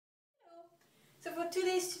So for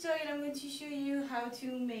today's tutorial I'm going to show you how to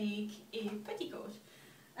make a petticoat.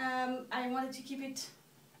 I wanted to keep it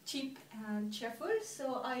cheap and cheerful,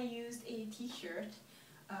 so I used a t-shirt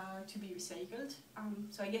to be recycled.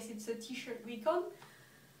 So I guess it's a t-shirt recon.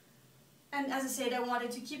 And as I said, I wanted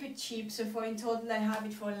to keep it cheap, so for in total I have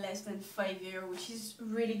it for less than €5, which is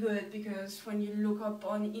really good because when you look up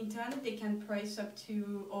on the internet they can price up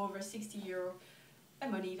to over €60, a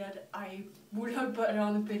money that I would not put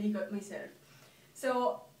on a petticoat myself.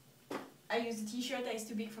 So I used a t-shirt that is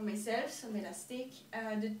too big for myself, some elastic,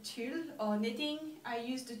 the tulle or knitting. I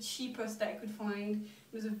used the cheapest that I could find.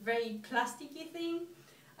 It was a very plasticky thing.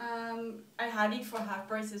 I had it for half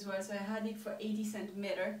price as well, so I had it for 80 cents a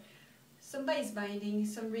meter. Some base binding,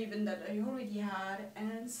 some ribbon that I already had,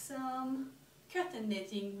 and some curtain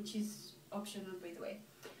knitting, which is optional by the way.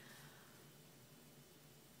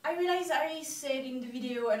 I realized I said in the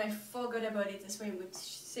video, and I forgot about it, that's why I would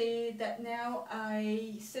say that now.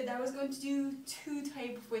 I said I was going to do two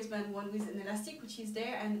types of waistband, one with an elastic, which is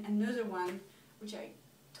there, and another one, which I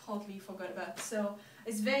totally forgot about. So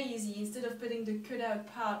it's very easy. Instead of putting the cutout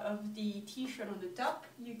part of the t-shirt on the top,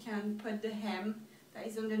 you can put the hem that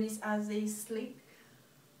is underneath as a slit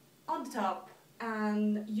on the top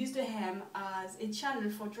and use the hem as a channel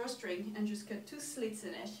for drawstring and just cut two slits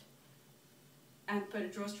in it and put a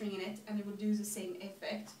drawstring in it, and it will do the same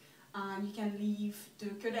effect. And you can leave the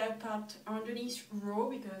cutout part underneath raw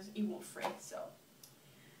because it won't fray. So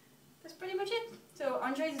that's pretty much it. So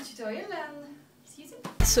enjoy the tutorial and see you soon.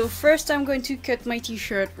 So first I'm going to cut my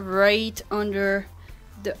t-shirt right under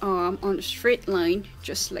the arm on a straight line,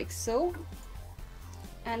 just like so.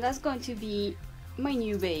 And that's going to be my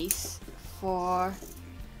new base for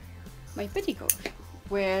my petticoat,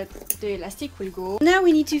 where the elastic will go. Now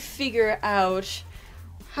we need to figure out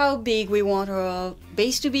how big we want our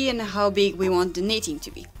base to be and how big we want the knitting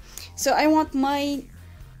to be. So I want my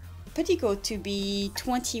petticoat to be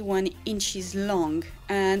 21 inches long,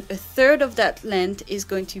 and a third of that length is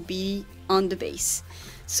going to be on the base.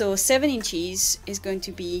 So 7 inches is going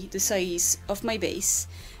to be the size of my base,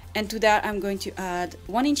 and to that I'm going to add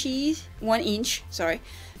 1 inch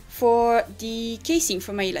for the casing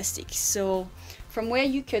for my elastic. So from where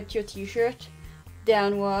you cut your t-shirt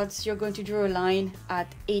downwards, you're going to draw a line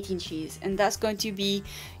at 8 inches, and that's going to be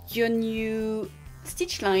your new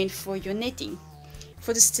stitch line for your knitting.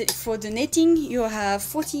 For the knitting, you have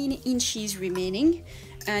 14 inches remaining,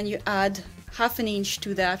 and you add half an inch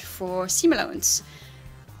to that for seam allowance,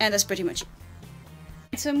 and that's pretty much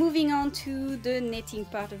it. So moving on to the knitting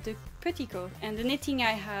part of the petticoat, and the knitting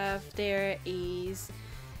I have there is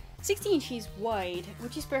 60 inches wide,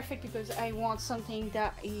 which is perfect because I want something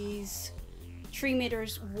that is 3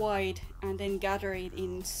 meters wide and then gather it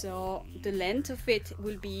in. So the length of it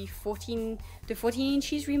will be 14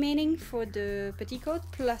 inches remaining for the petticoat,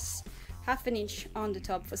 plus half an inch on the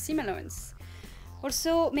top for seam allowance.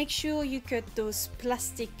 Also make sure you cut those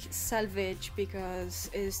plastic salvage because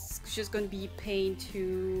it's just going to be a pain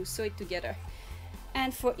to sew it together.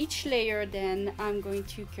 And for each layer then I'm going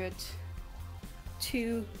to cut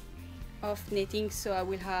 2 of knitting, so I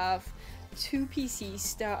will have 2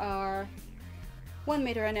 pieces that are 1.5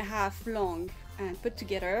 meters long and put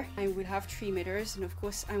together. I will have 3 meters, and of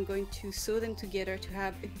course I'm going to sew them together to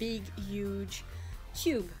have a big huge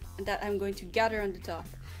tube that I'm going to gather on the top.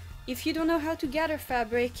 If you don't know how to gather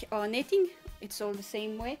fabric or knitting, it's all the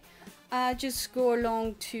same way. Just go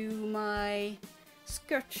along to my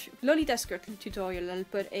Lolita skirt tutorial. I'll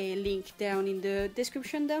put a link down in the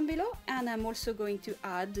description down below, and I'm also going to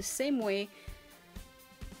add the same way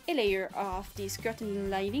a layer of this curtain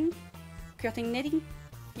netting,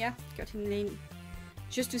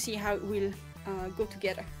 just to see how it will go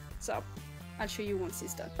together. So I'll show you once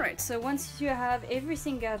it's done. Right, so once you have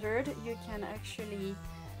everything gathered, you can actually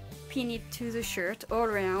pin it to the shirt all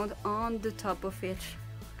around on the top of it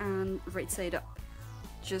and right side up,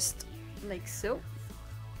 just like so.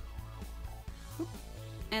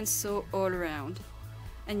 And sew all around,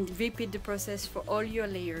 and repeat the process for all your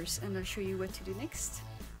layers, and I'll show you what to do next.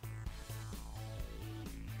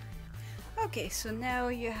 Okay, so now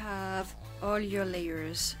you have all your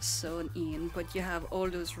layers sewn in, but you have all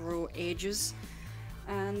those raw edges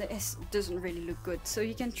and it doesn't really look good, so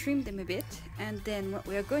you can trim them a bit. And then what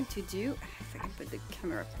we are going to do, if I can put the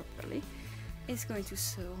camera properly, is going to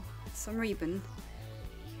sew some ribbon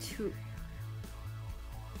to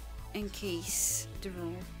encase the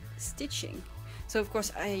raw stitching. So of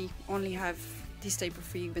course I only have this type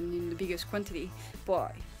of ribbon in the biggest quantity,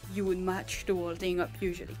 but you would match the whole thing up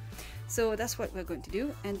usually. So that's what we're going to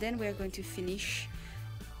do, and then we're going to finish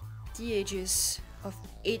the edges of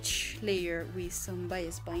each layer with some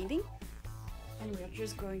bias binding. And we're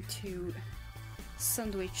just going to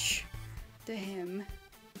sandwich the hem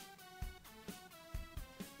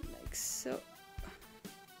like so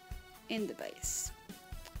in the base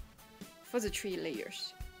for the 3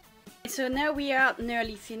 layers. So now we are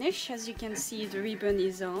nearly finished. As you can see, the ribbon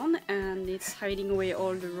is on and it's hiding away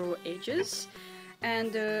all the raw edges,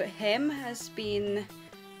 and the hem has been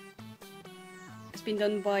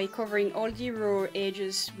done by covering all the raw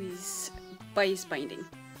edges with bias binding.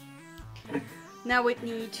 Now we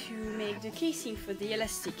need to make the casing for the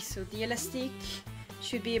elastic. So the elastic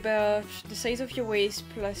should be about the size of your waist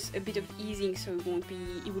plus a bit of easing, so it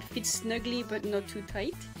will fit snugly but not too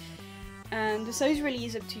tight. And the size really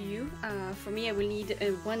is up to you. For me, I will need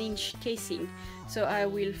a 1-inch casing, so I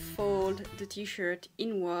will fold the t-shirt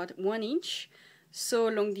inward 1 inch, sew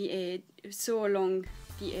along the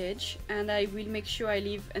edge, and I will make sure I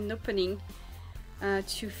leave an opening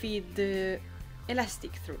to feed the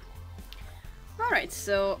elastic through. Alright,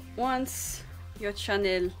 so once your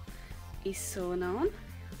channel is sewn on,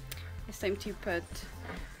 it's time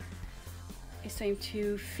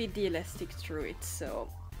to feed the elastic through it. So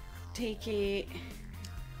take a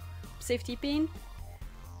safety pin,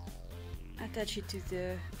 attach it to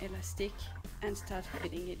the elastic and start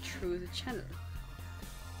feeding it through the channel.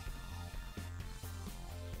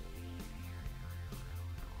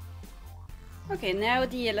 Okay, now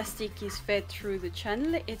the elastic is fed through the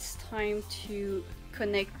channel. It's time to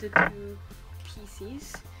connect the 2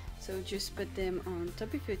 pieces. So just put them on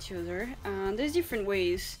top of each other. And there's different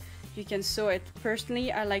ways you can sew it.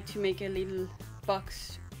 Personally, I like to make a little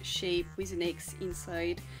box shape with an X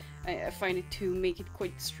inside. I find it to make it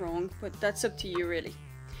quite strong, but that's up to you really.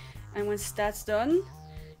 And once that's done,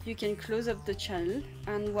 you can close up the channel.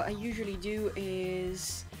 And what I usually do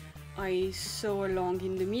is I sew along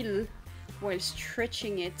in the middle while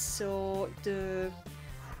stretching it, so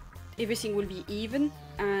everything will be even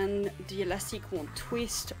and the elastic won't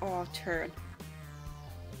twist or turn.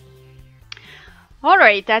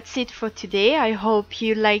 Alright, that's it for today. I hope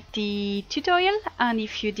you liked the tutorial, and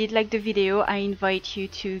if you did like the video, I invite you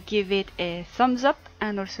to give it a thumbs up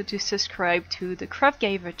and also to subscribe to the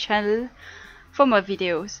Craftgyver channel for more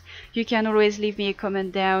videos. You can always leave me a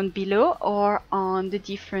comment down below or on the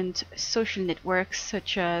different social networks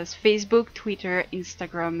such as Facebook, Twitter,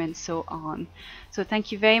 Instagram and so on. So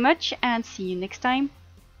thank you very much and see you next time.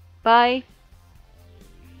 Bye!